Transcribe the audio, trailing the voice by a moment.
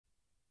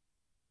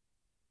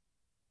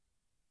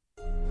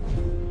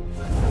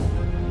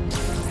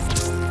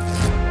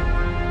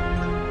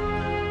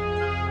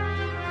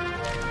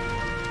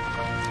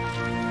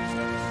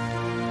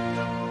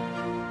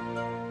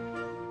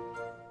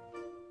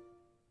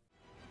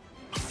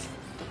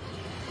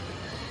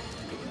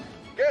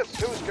Guess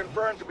who's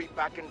confirmed to be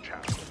back in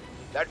town?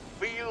 That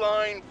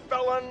feline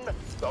felon,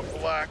 the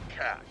Black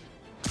Cat.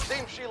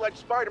 Seems she led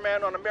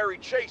Spider-Man on a merry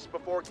chase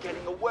before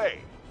getting away.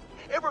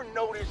 Ever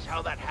notice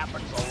how that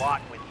happens a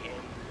lot with him?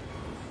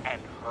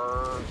 And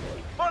her?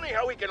 Funny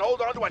how he can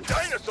hold on to a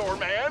dinosaur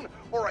man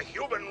or a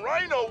human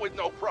rhino with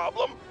no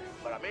problem,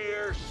 but a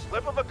mere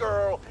slip of a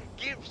girl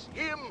gives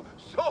him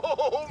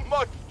so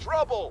much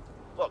trouble.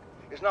 Look,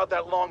 it's not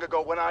that long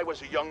ago when I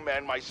was a young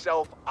man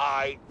myself,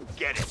 I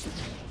get it.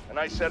 A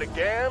nice set of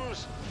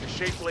gams, a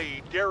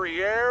shapely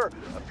derriere,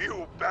 a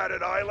few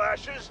batted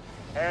eyelashes,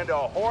 and a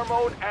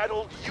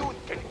hormone-addled youth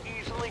can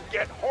easily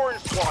get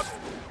hornswoggled,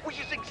 which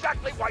is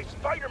exactly why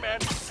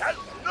Spider-Man has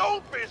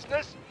no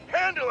business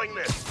handling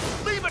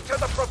this. Leave it to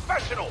the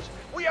professionals.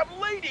 We have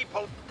lady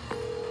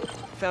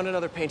Found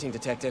another painting,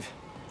 Detective.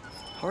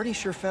 Hardy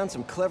sure found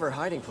some clever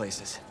hiding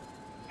places.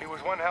 He was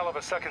one hell of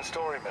a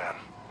second-story man.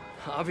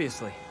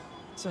 Obviously.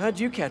 So how'd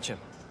you catch him?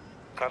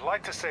 I'd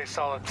like to say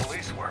solid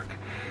police work,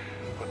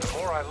 but the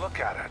more I look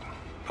at it,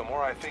 the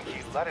more I think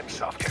he let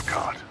himself get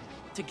caught.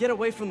 To get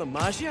away from the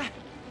Maggia?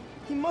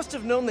 He must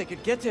have known they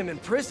could get to him in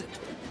prison.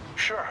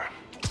 Sure,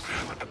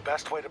 but the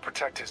best way to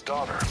protect his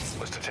daughter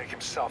was to take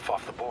himself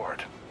off the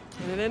board.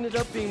 And it ended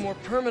up being more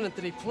permanent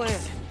than he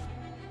planned.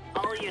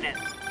 All units,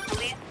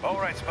 police. All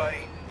right,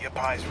 Spidey. Your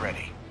pie's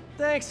ready.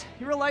 Thanks,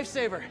 you're a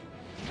lifesaver.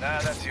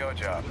 Nah, that's your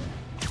job.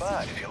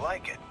 But if you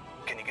like it,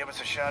 can you give us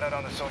a shout out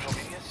on the social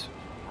medias?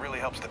 Really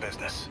helps the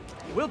business.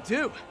 Will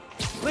do.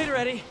 Later,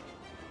 Eddie.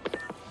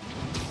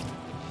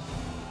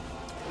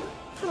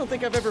 I don't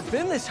think I've ever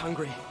been this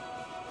hungry.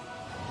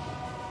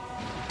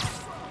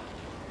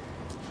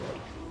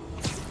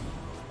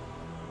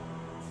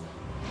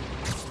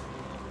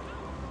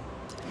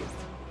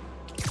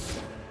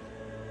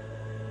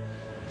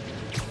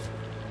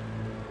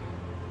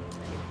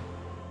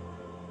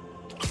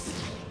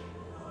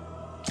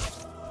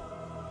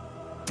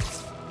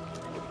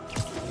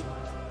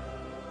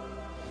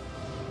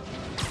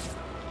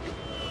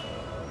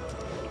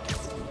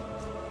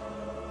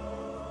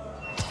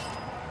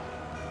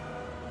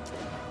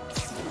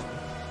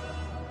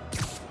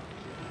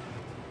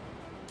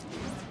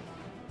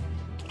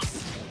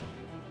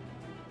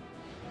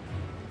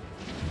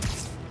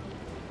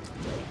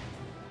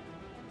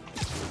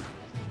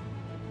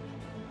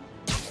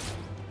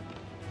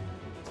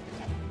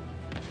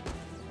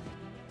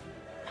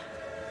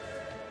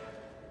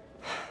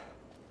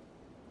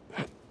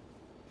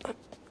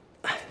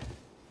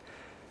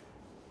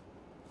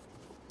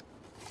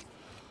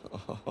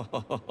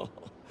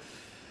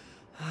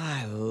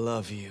 I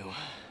love you.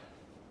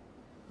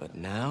 But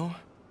now,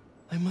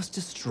 I must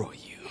destroy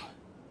you.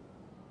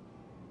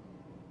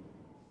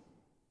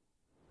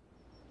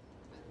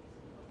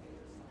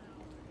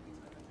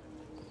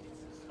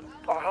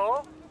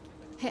 Hello?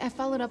 Hey, I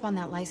followed up on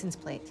that license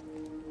plate.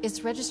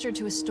 It's registered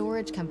to a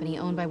storage company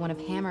owned by one of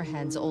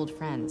Hammerhead's old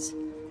friends.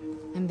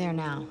 I'm there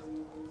now.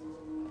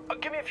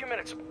 Give me a few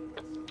minutes.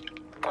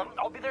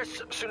 I'll be there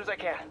as soon as I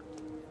can.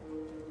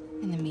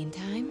 In the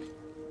meantime,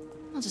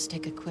 I'll just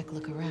take a quick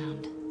look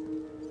around.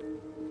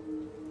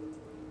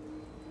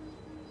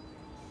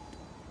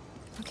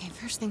 Okay,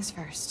 first things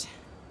first.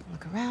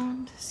 Look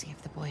around, see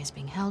if the boy is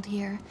being held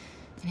here,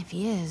 and if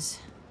he is,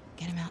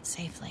 get him out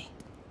safely.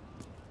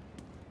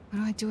 What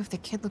do I do if the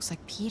kid looks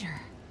like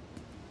Peter?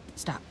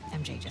 Stop,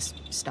 MJ, just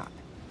stop.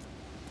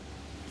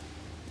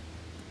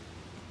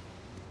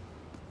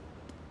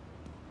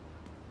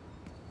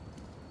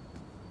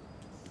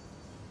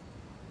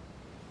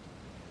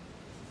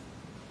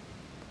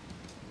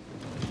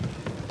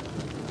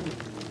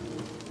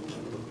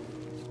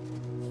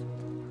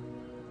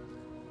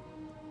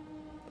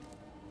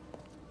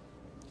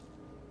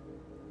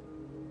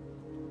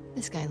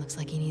 This guy looks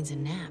like he needs a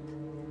nap.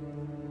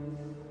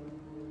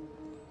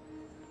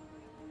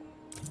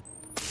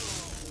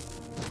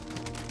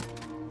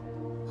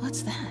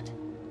 What's that?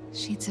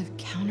 Sheets of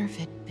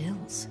counterfeit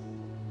bills.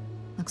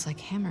 Looks like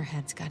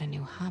Hammerhead's got a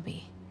new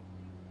hobby.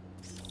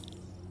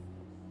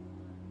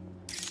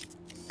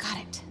 Got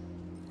it.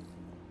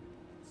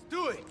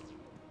 Stewie,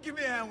 give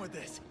me a hand with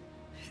this.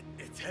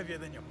 It's heavier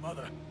than your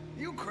mother.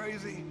 You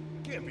crazy?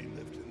 Can't be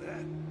lifting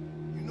that.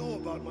 You know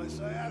about my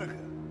sciatica.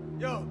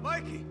 Yo,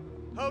 Mikey,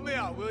 help me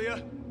out, will ya?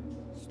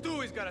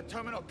 Stewie's got a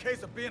terminal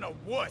case of being a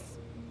wuss.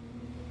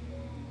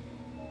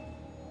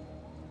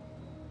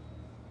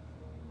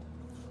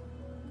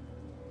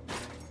 The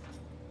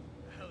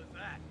hell is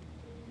that?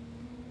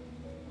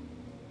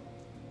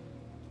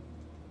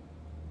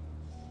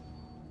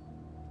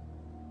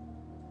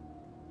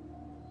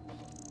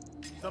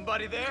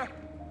 Somebody there?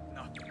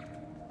 Nothing.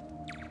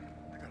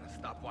 I gotta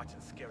stop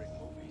watching scary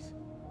movies.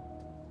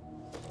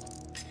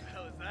 The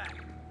hell is that?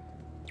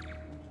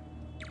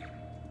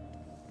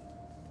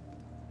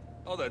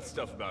 All that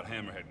stuff about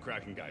Hammerhead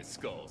cracking guys'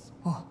 skulls.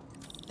 Oh,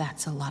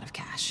 that's a lot of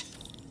cash.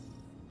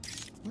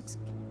 Looks...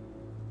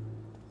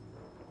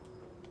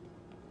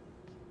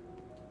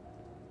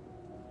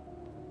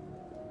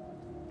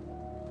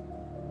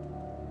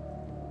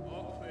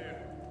 All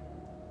clear.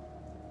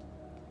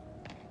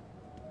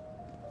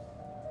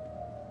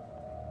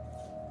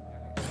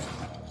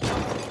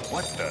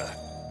 What the?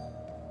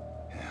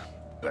 Yeah,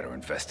 better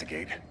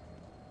investigate.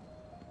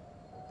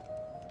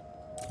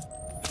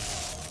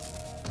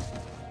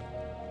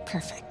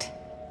 Perfect.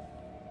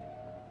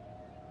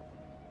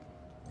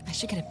 I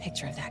should get a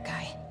picture of that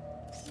guy.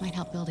 Might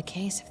help build a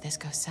case if this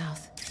goes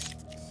south.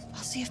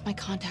 I'll see if my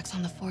contacts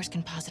on the force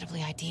can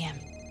positively ID him.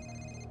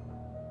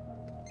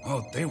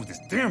 All day with this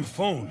damn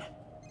phone.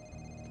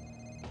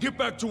 Get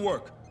back to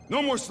work.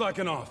 No more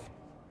slacking off.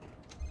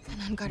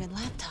 An unguarded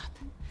laptop.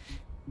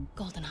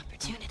 Golden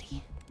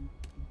opportunity.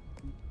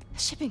 A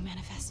shipping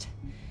manifest.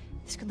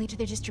 This could lead to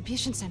their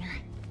distribution center.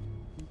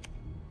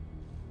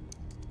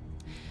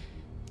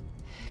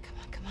 Come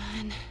on, come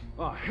on.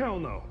 Oh, hell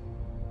no.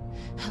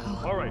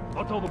 Uh-oh. All right,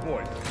 I'll tell the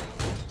boys.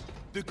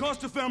 The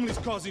Costa family's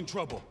causing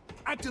trouble.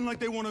 Acting like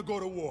they want to go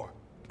to war.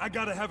 I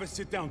gotta have a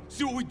sit down,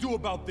 see what we do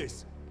about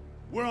this.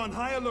 We're on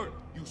high alert.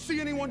 You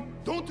see anyone?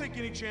 Don't take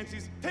any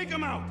chances. Take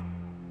them out.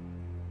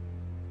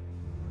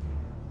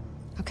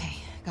 Okay,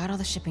 got all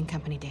the shipping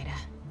company data,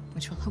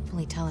 which will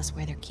hopefully tell us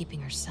where they're keeping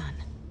her son.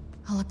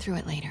 I'll look through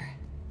it later.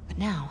 But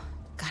now,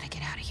 gotta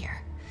get out of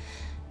here.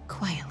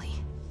 Quietly.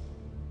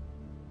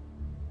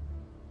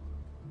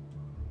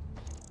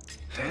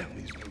 Damn,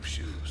 these new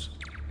shoes.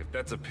 If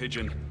that's a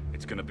pigeon,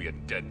 it's gonna be a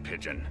dead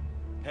pigeon.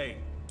 Hey,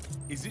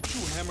 is it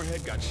true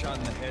Hammerhead got shot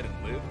in the head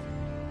and lived?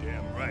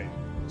 Damn right.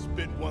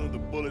 Spit one of the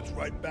bullets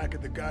right back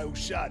at the guy who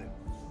shot him.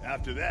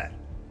 After that,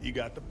 he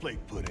got the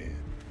plate put in.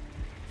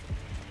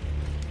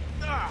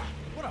 Ah,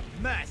 what a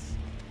mess.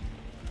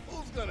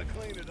 Who's gonna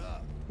clean it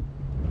up?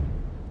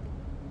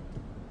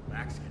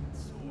 Back's getting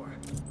sore.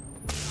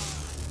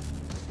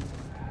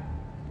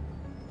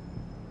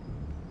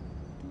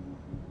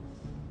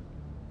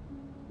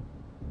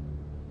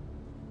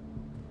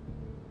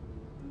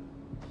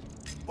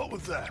 What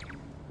was that?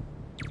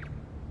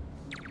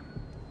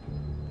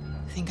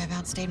 Think I've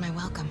outstayed my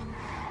welcome.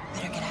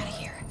 Better get out of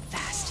here,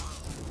 fast.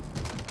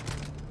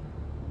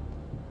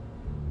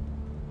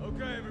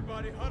 Okay,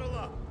 everybody, huddle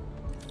up.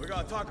 We're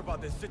gonna talk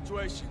about this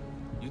situation.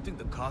 You think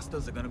the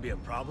Costas are gonna be a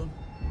problem?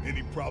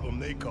 Any problem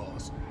they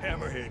cause,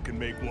 Hammerhead can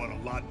make one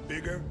a lot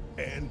bigger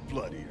and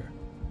bloodier.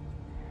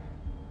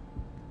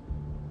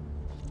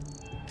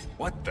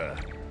 What the?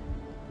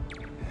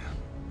 Yeah,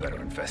 better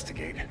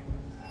investigate.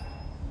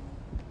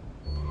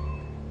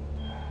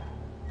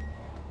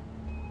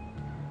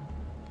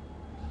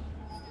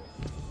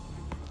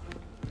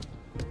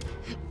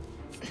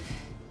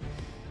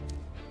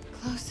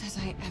 Close as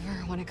I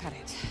ever want to cut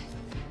it.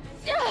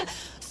 Ah,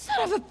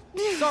 son of a...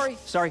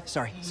 Sorry.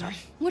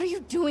 What are you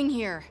doing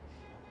here?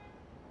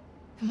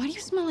 And why do you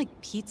smell like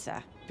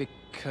pizza?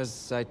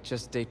 Because I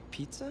just ate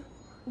pizza?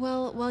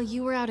 Well, while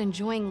you were out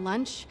enjoying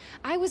lunch,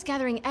 I was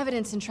gathering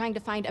evidence and trying to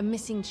find a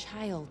missing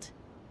child.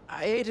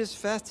 I ate as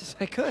fast as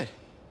I could.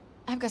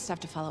 I've got stuff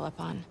to follow up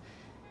on.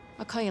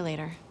 I'll call you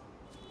later.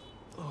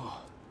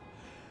 Oh.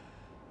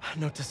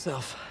 Note to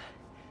self.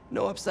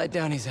 No upside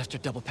downies after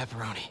double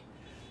pepperoni.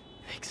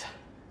 Thanks.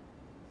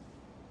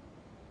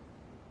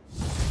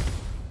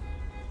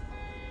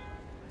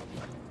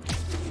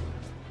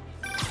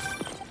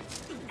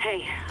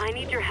 Hey, I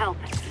need your help.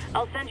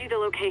 I'll send you the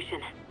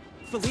location.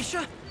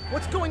 Felicia?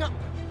 What's going on?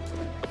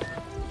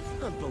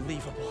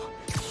 Unbelievable.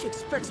 She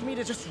expects me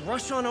to just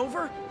rush on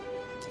over?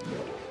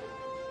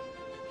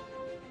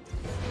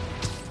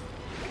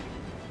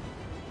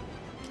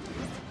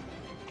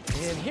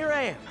 And here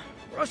I am,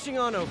 rushing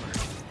on over.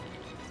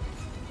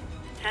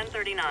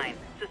 1039.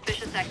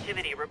 Suspicious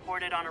activity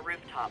reported on a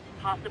rooftop,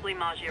 possibly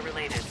Maggia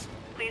related.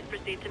 Please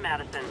proceed to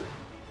Madison.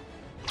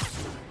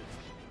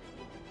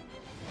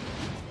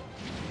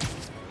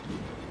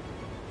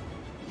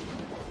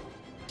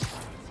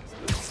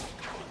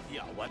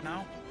 Yeah, what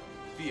now?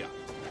 Via.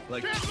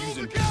 Like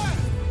using...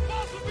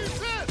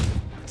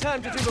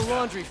 Time to do the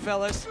laundry,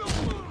 fellas.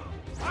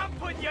 I'll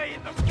put you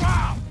in the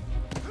ground!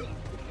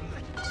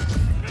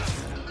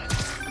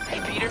 Hey,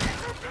 Peter.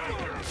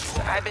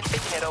 I've been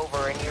thinking it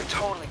over, and you're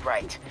totally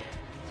right.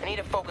 I need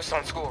to focus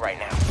on school right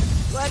now.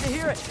 Glad to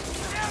hear it.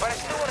 But I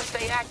still want to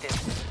stay active,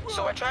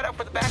 so I tried out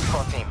for the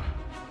basketball team.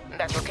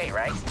 That's okay,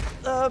 right?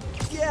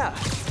 Yeah.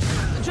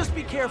 Just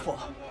be careful.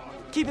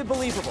 Keep it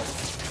believable.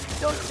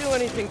 Don't do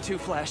anything too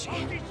flashy.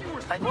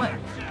 Like what?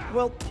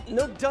 Well,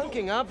 no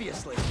dunking,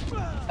 obviously.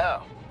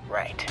 Oh,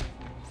 right.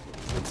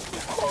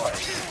 Of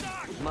course.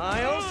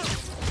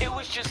 Miles? It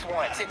was just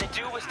once, and the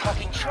dude was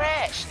talking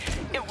trash.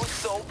 It was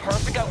so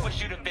perfect, I wish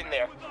you'd have been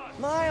there.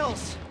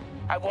 Miles!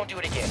 I won't do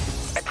it again.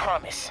 I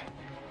promise.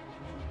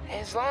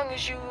 As long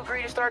as you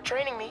agree to start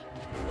training me.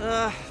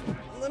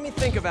 Let me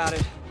think about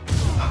it.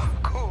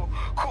 Cool.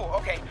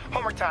 Okay,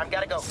 homework time.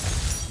 Gotta go.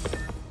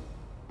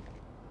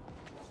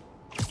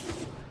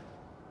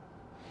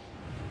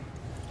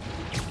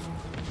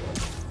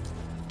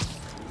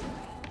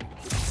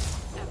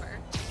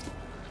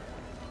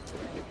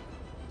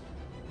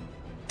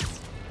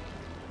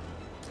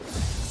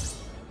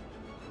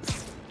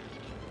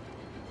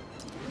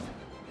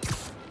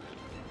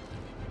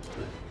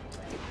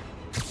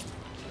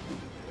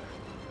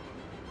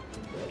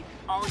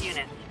 All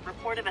units,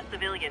 report of a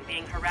civilian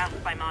being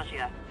harassed by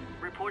Maggia.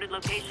 Reported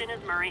location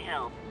is Murray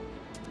Hill.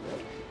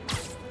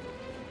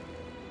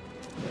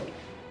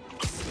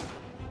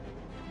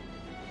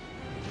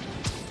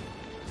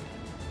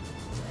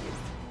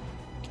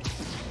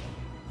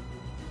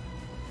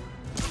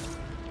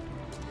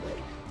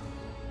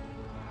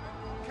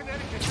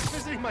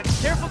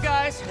 Careful,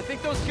 guys. I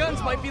think those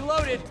guns might be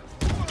loaded.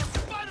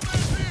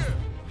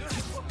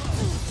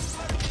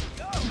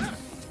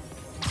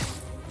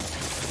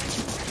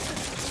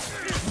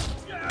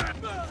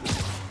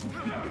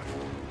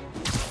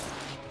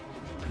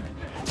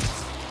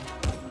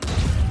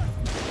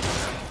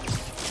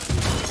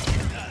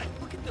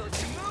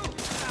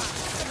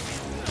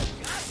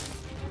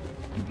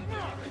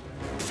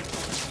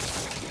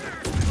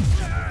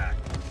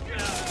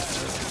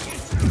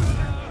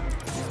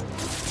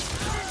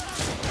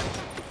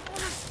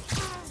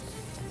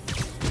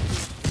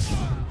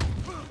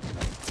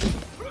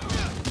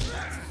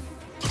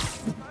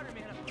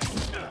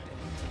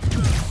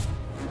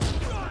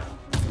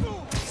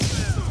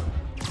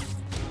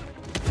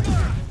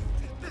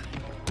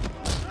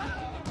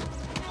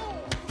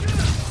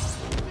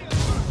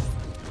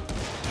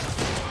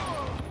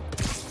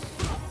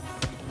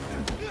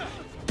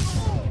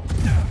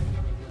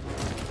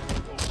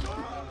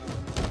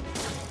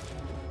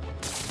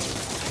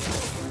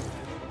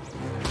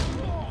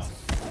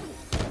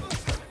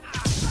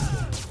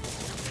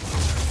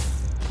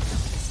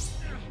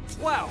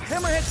 Wow,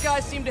 Hammerhead's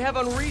guys seem to have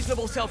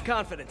unreasonable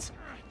self-confidence.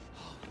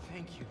 Oh,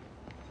 thank you.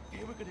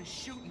 They were gonna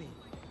shoot me.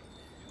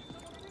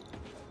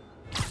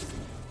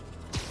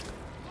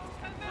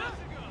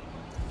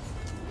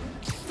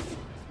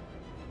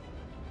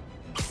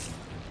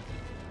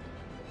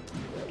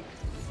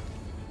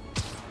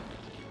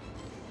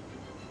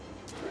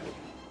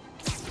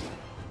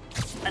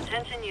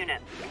 Attention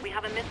unit. We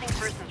have a missing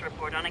persons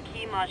report on a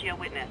key Maggia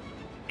witness.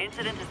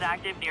 Incident is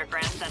active near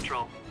Grand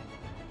Central.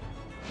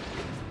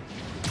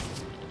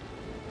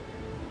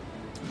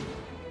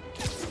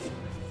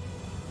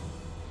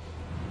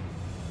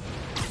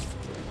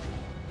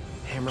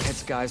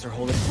 Hammerhead's guys are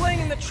holding playing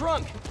in the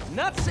trunk.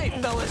 Not safe,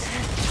 fellas.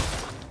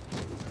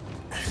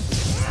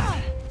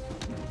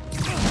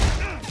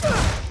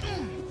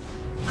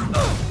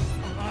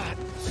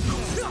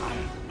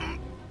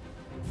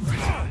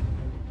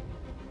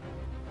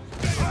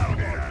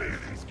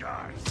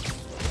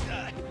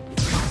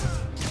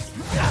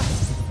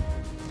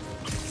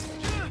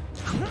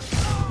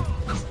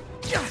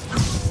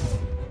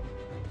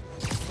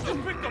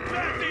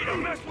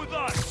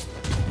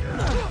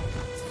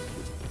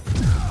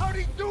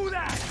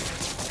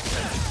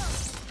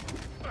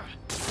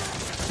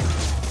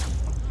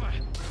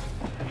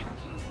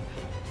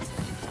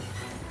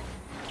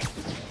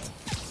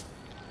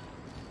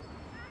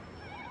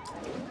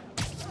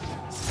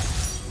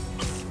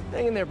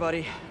 Hang in there,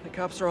 buddy. The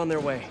cops are on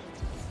their way.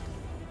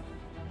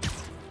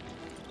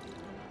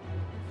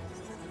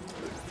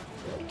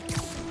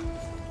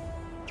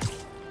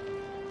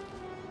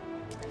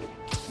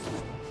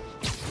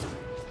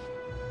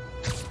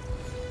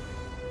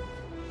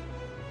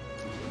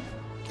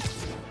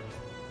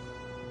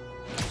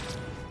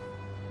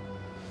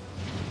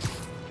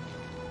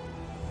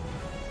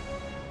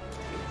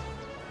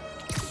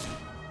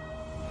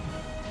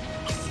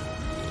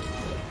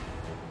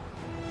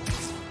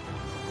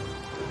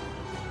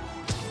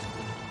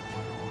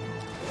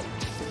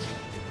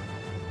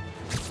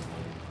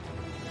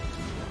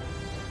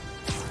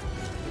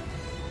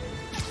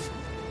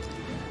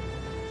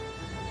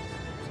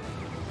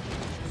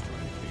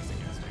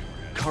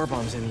 Car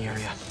bombs in the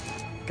area.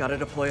 Gotta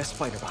deploy a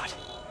spider bot.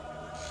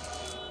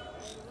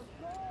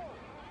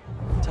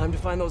 Time to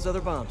find those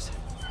other bombs.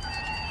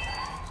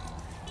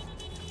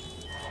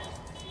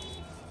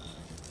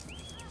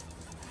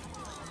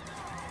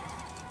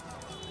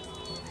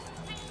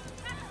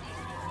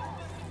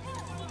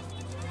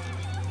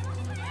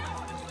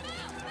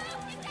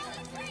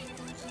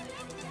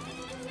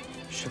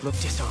 Should look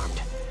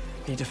disarmed.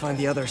 Need to find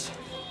the others.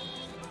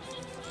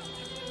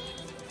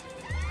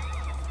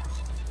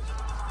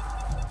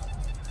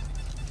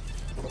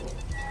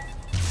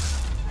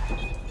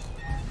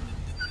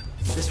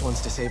 This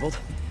one's disabled.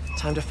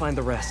 Time to find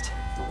the rest.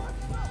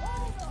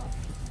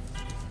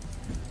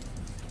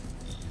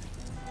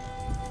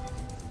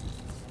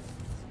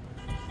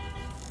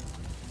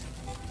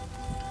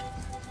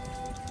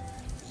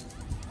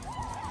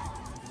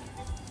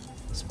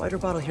 Spider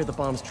bot will hear the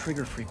bomb's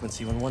trigger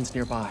frequency when one's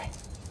nearby.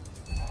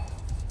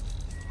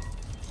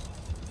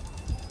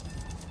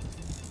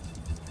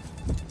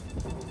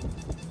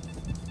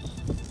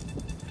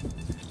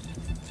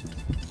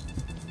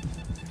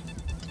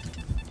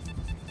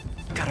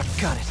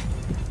 Got it.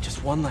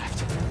 Just one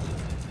left.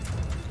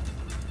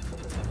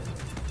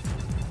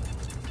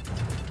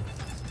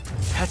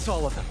 That's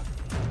all of them.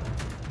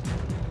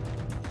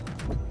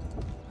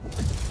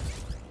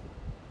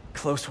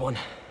 Close one.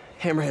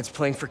 Hammerhead's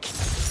playing for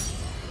keeps.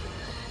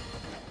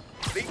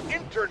 The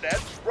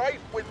internet's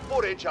rife with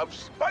footage of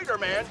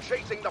Spider-Man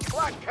chasing the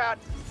Black Cat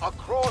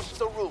across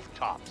the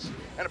rooftops.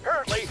 And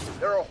apparently,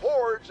 there are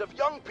hordes of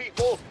young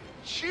people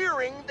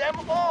cheering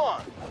them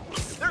on.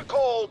 They're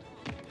called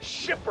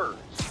shippers.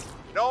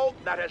 No,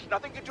 that has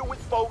nothing to do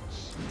with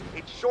boats.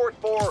 It's short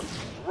for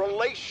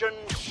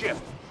relationship.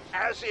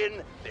 As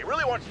in, they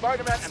really want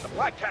Spider-Man and the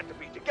Black Cat to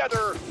be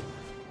together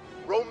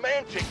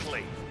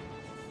romantically.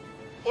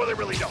 Or they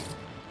really don't.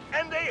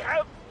 And they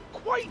have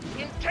quite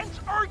intense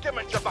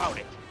arguments about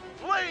it.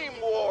 Flame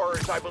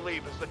wars, I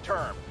believe is the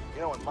term.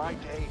 You know, in my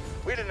day,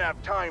 we didn't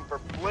have time for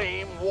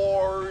flame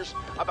wars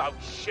about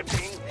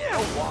shipping. You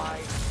know why?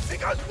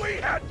 Because we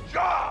had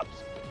jobs!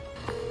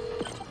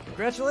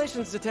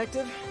 Congratulations,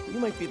 Detective. You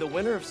might be the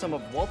winner of some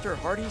of Walter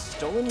Hardy's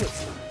stolen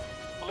wisdom.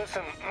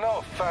 Listen, no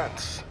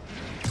offense,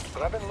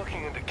 but I've been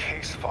looking into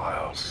case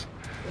files.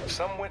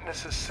 Some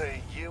witnesses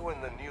say you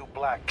and the new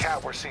Black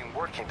Cat were seen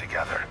working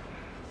together.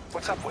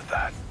 What's up with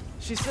that?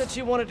 She said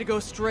she wanted to go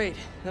straight,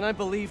 and I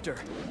believed her.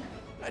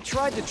 I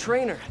tried to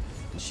train her,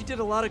 and she did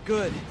a lot of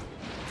good.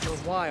 For a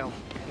while.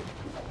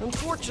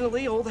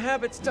 Unfortunately, old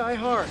habits die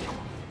hard.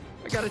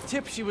 I got a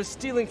tip she was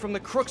stealing from the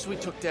crooks we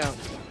took down.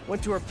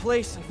 Went to her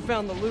place and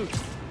found the loot.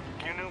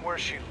 You knew where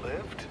she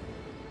lived?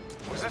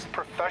 Was this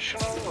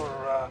professional,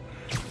 or,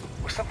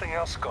 was something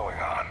else going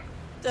on?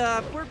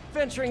 We're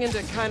venturing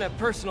into kind of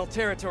personal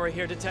territory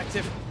here,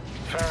 Detective.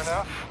 Fair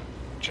enough.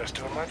 Just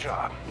doing my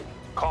job.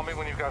 Call me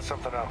when you've got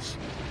something else.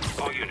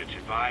 All units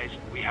advised,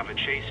 we have a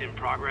chase in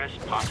progress,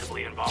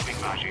 possibly involving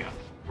Magia.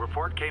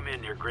 Report came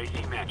in near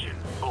Gracie Mansion.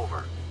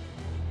 Over.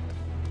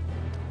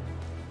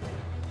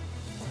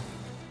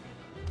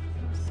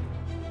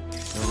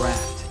 The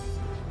raft.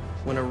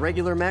 When a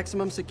regular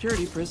maximum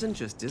security prison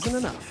just isn't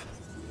enough.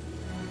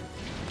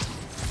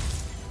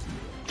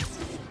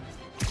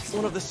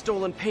 One of the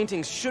stolen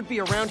paintings should be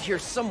around here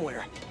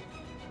somewhere.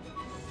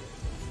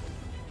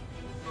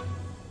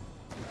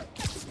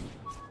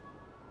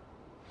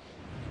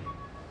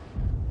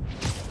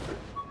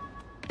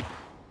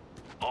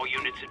 All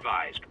units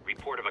advised.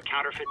 Report of a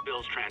counterfeit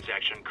bills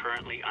transaction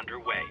currently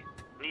underway.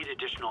 Need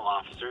additional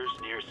officers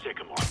near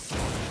Sycamore.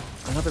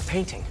 Another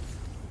painting.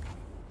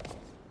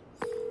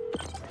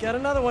 Got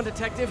another one,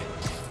 Detective.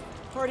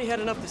 Hardy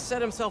had enough to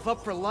set himself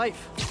up for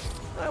life.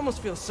 I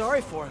almost feel sorry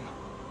for him.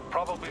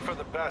 Probably for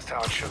the best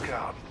how it shook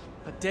out.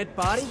 A dead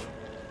body?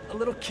 A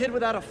little kid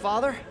without a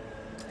father?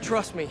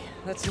 Trust me,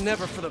 that's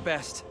never for the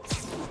best.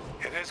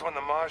 It is when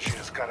the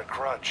Magia's got a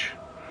grudge.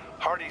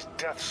 Hardy's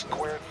death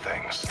squared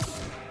things.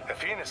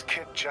 If he and his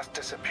kid just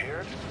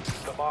disappeared,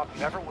 the mob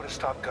never would have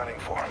stopped gunning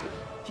for him.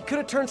 He could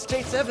have turned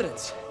state's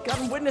evidence,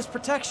 gotten witness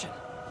protection.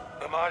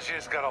 The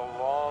Magia's got a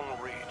long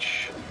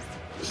reach.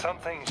 Some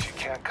things you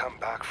can't come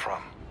back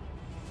from.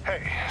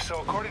 Hey,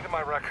 so according to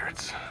my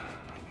records,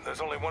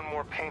 there's only one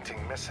more painting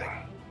missing.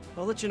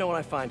 I'll let you know when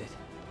I find it.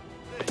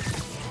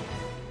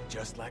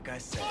 Just like I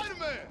said.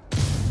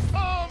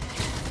 Spider-Man!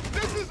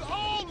 This is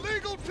all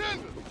legal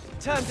tender!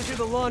 Time to do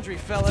the laundry,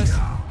 fellas.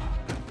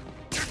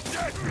 You're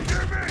dead, you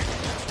hear me?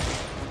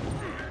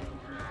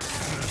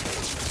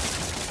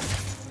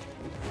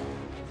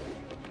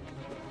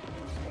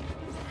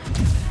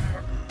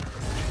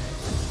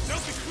 They'll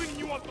be cleaning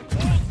you off the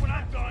walls when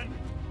I'm done.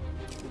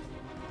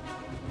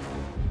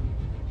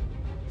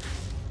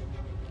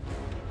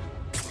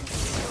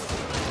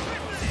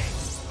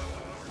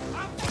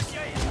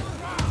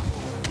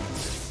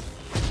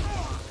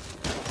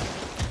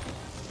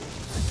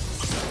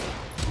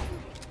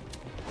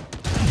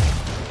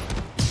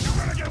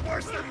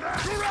 Worse than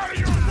that! You're out of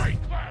your weight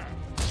class!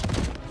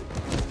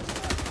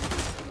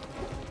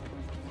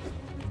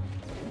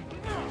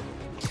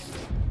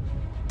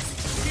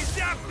 He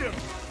zapped him!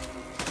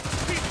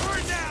 He's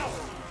burned now!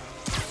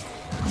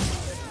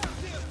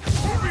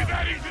 Won't be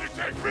that easy to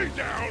take me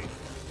down!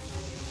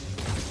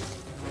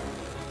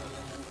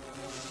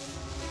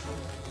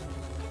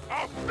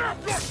 I'll snap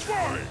your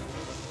spine!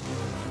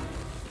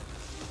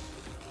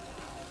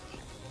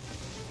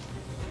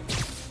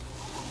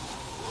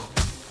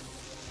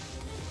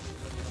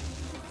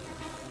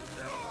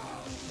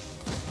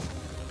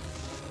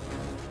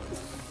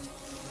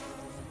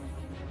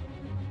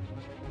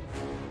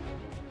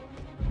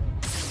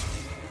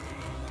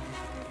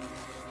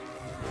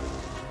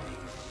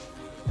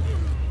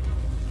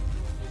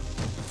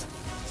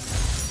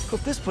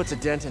 Hope this puts a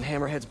dent in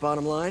Hammerhead's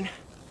bottom line.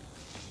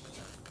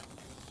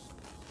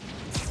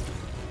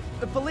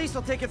 The police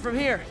will take it from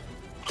here.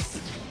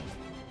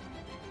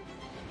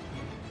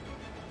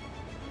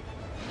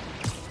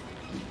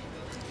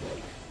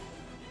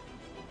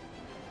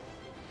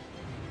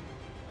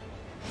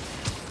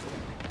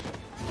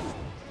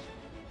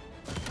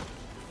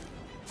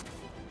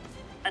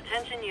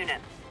 Attention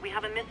units. We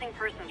have a missing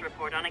persons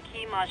report on a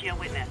key Magia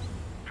witness.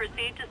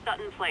 Proceed to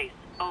Sutton Place.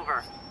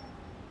 Over.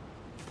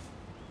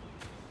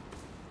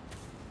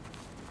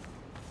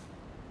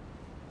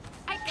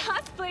 I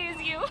cosplay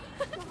as you.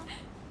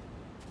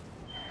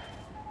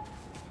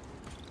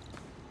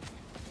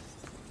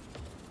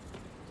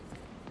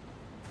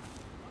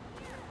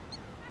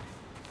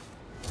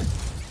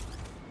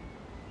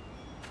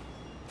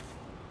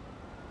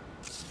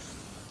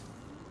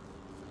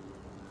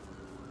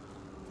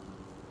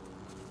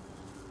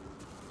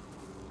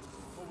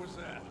 What was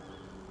that?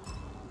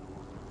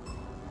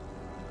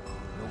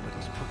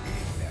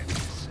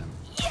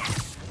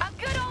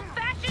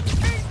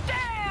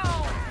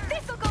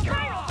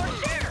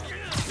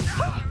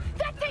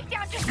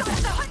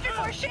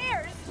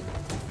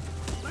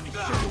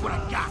 what I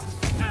got.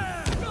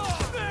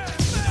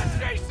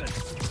 Jason!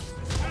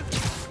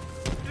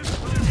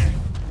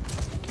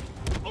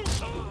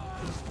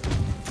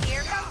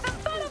 Here comes some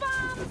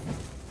photobombs!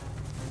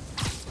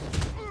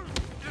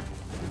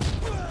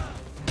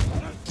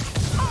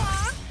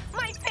 Aw,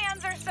 my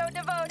fans are so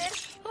devoted.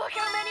 Look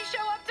how many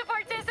show up to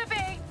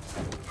participate.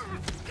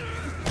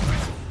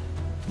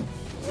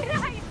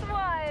 Nice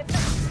one!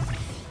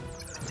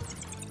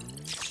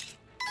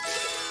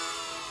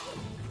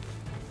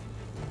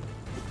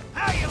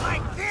 How you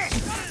like this?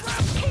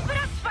 Keep it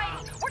up,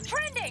 Spidey! We're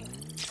trending!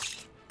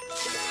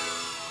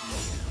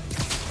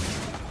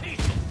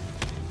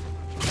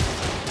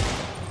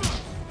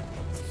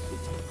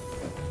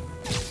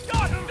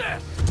 Got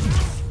this!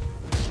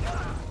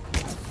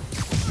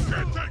 You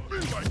can't take me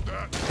like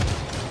that!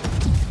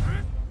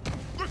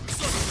 This is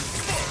something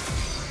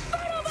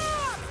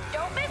Photobomb!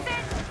 Don't miss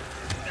it!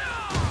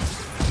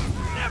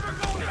 Never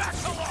going back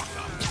to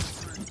lockup!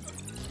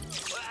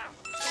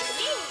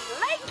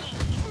 Likey!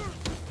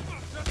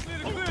 Just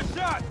need a clear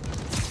shot!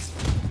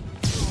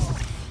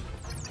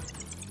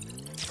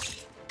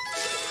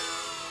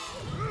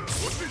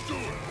 What's he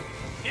doing?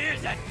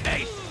 Here's a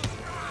taste!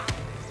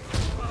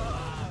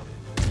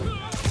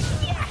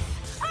 Yes!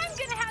 I'm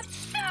gonna have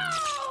so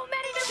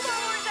many new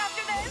followers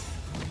after this!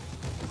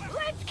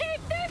 Let's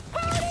keep this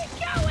party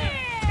going!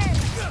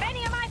 If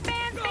any of my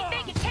fans think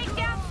they can take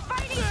down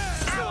Spidey,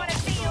 I want to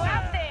see you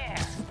out there!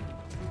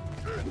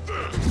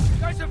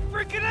 Guy's a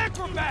freaking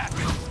acrobat!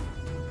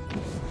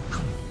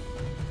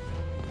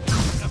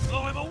 Gonna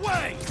blow him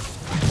away!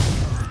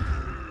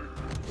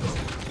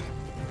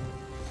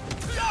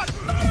 Shot!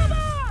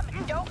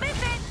 Photobomb! Don't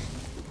miss it!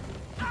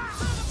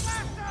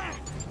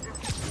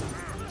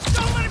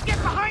 Don't let him get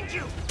behind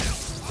you!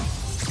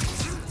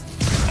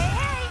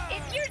 Hey,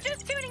 if you're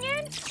just tuning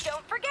in,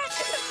 don't forget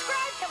to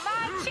subscribe to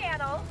my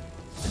channel.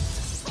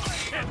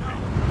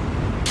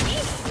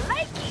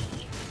 Likey!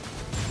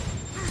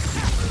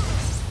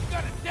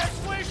 Got a death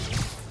wish?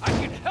 I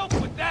can help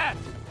with that!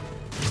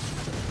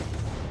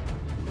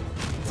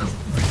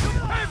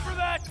 Pay for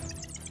that!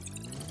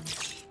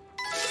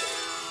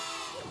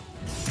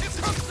 Here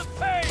comes the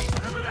pain!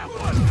 Remember that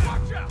one!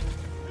 Watch out!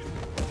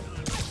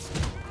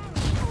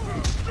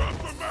 Just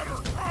a matter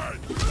of time,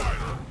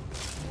 Spider!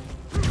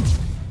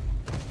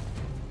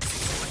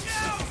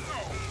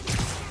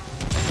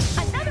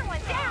 Another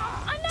one down!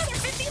 Another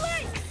 50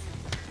 likes!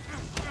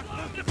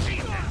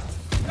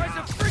 Guy's a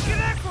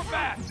freaking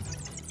acrobat!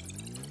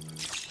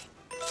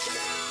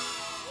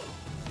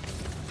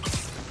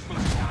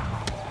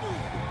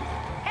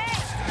 Hey,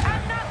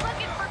 I'm not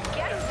looking for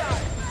guest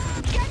stars!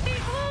 Get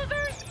these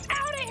losers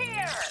out of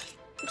here!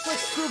 Looks like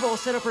Screwball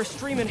set up her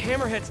stream in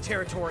Hammerhead's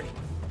territory.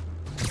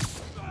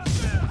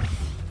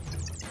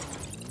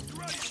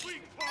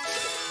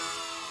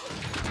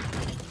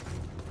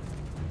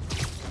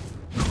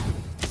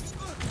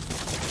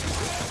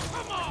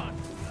 Come on!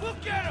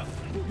 Look at him!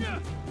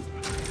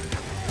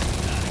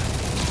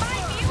 My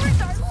viewers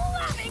are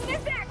loving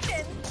this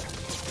action!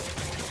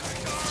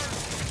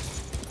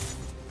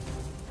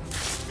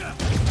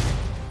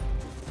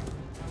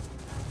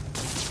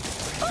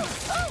 Oh!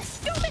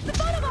 Don't miss the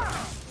photobomb!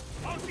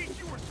 I'll teach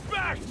you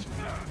respect!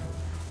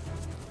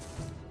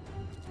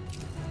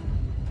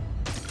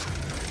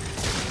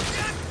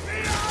 Get me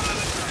out of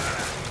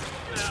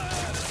the...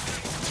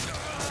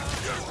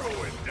 You're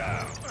going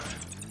down!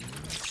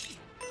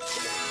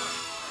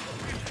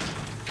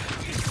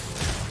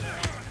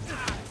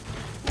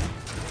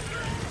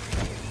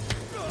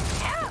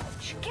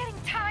 Ouch! Getting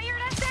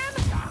tired of them?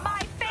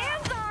 My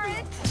fans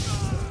aren't!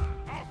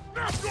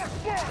 I'll snap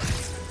your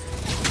spine!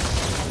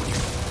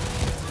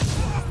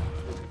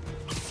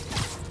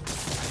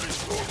 He's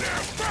too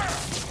damn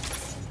fast!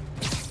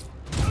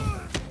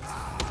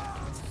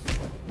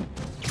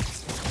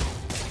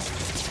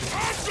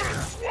 I'm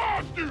gonna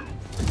squash you!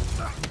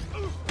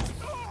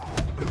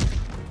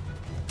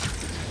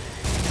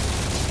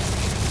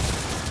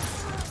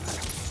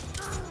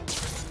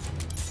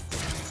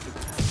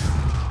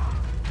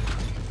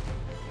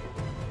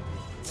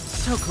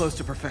 So close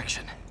to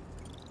perfection.